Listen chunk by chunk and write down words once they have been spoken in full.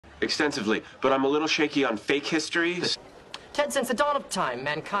extensively, but I'm a little shaky on fake history. Ted, since the dawn of time,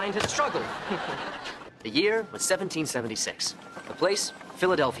 mankind has struggled. The year was 1776. The place,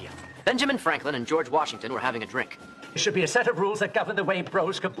 Philadelphia. Benjamin Franklin and George Washington were having a drink. There should be a set of rules that govern the way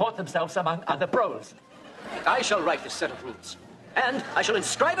bros comport themselves among other bros. I shall write this set of rules, and I shall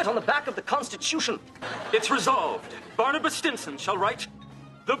inscribe it on the back of the Constitution. It's resolved. Barney Stinson shall write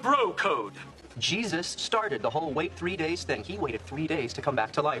the Bro Code. Jesus started the whole wait 3 days thing. He waited 3 days to come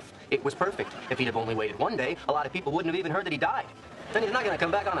back to life. It was perfect. If he'd have only waited 1 day, a lot of people wouldn't have even heard that he died. Then he's not going to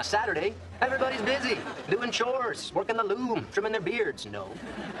come back on a Saturday. Everybody's busy, doing chores, working the loom, trimming their beards. No.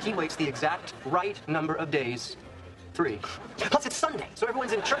 He waits the exact right number of days. 3. Plus, it's Sunday, so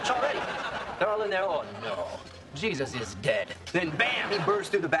everyone's in church already. They're all in there. Oh, no. Jesus is dead. Then, bam, he bursts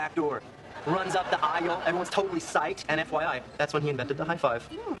through the back door, runs up the aisle. Everyone's totally psyched. And FYI, that's when he invented the high five.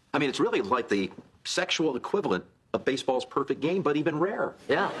 I mean, it's really like the sexual equivalent of baseball's perfect game, but even rarer.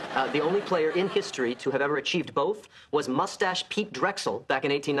 Yeah, the only player in history to have ever achieved both was Mustache Pete Drexel back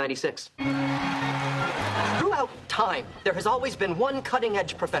in 1896. Throughout time, there has always been one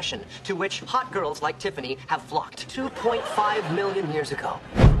cutting-edge profession to which hot girls like Tiffany have flocked. 2.5 million years ago,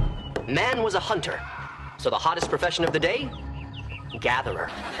 man was a hunter. So the hottest profession of the day? Gatherer.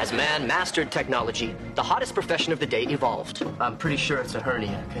 As man mastered technology, the hottest profession of the day evolved. I'm pretty sure it's a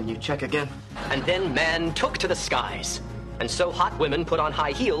hernia. Can you check again? And then man took to the skies. And so hot women put on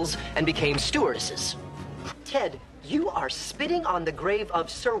high heels and became stewardesses. Ted, you are spitting on the grave of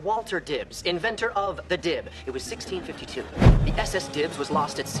Sir Walter Dibbs, inventor of the dib. It was 1652. The SS Dibbs was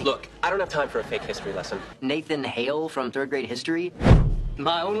lost at sea. Look, I don't have time for a fake history lesson. Nathan Hale from 3rd grade history.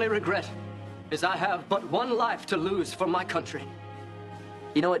 My only regret is I have but one life to lose for my country.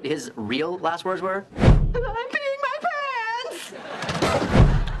 You know what his real last words were? I'm peeing my pants!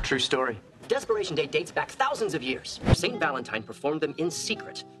 True story. Desperation Day dates back thousands of years. St. Valentine performed them in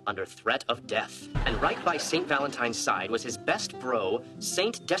secret, under threat of death. And right by St. Valentine's side was his best bro,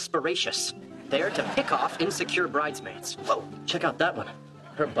 St. Desperatious, there to pick off insecure bridesmaids. Whoa, check out that one.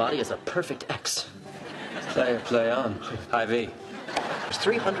 Her body is a perfect X. Play on. IV. It was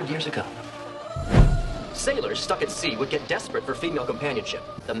 300 years ago. Sailors stuck at sea would get desperate for female companionship.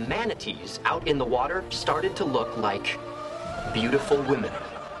 The manatees out in the water started to look like beautiful women.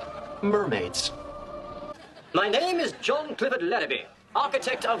 Mermaids. My name is John Clifford Larrabee,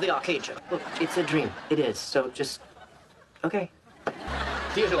 architect of the Arcadian. Look, it's a dream. It is, so just... okay.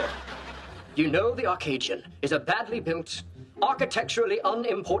 Theodore, you know the Arcadian is a badly built, architecturally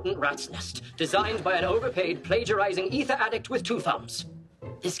unimportant rat's nest designed by an overpaid, plagiarizing ether addict with 2 thumbs.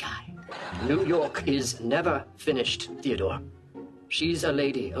 This guy. New York is never finished, Theodore. She's a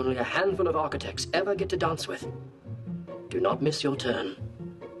lady only a handful of architects ever get to dance with. Do not miss your turn.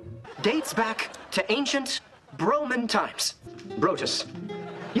 Dates back to ancient Roman times. Brutus,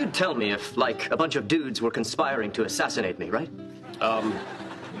 you'd tell me if, like, a bunch of dudes were conspiring to assassinate me, right?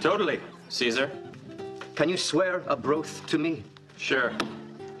 Totally, Caesar. Can you swear a broth to me? Sure.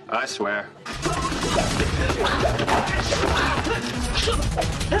 I swear.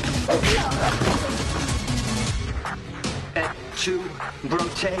 Et tu,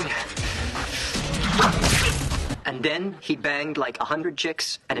 brote. And then he banged like 100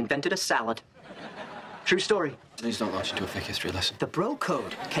 chicks and invented a salad. True story. Please don't launch into a fake history lesson. The Bro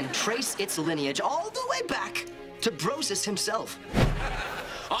Code can trace its lineage all the way back to Brosis himself.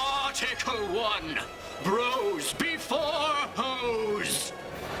 Article 1. Bros before hoes.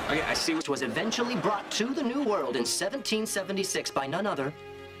 Okay, I see. Which was eventually brought to the New World in 1776 by none other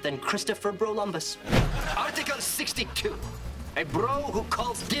than Christopher Columbus. Article 62. A bro who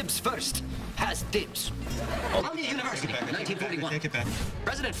calls dibs first has dibs. Columbia University, 1941.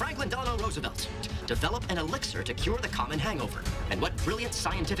 President Franklin Delano Roosevelt developed an elixir to cure the common hangover. And what brilliant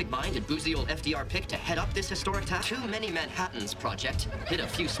scientific mind did boozy old FDR pick to head up this historic task? Too Many Manhattans project hit a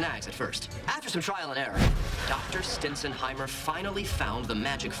few snags at first. After some trial and error, Dr. Stinson-Heimer finally found the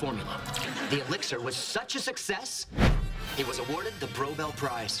magic formula. The elixir was such a success, he was awarded the Brobel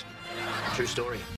Prize. True story.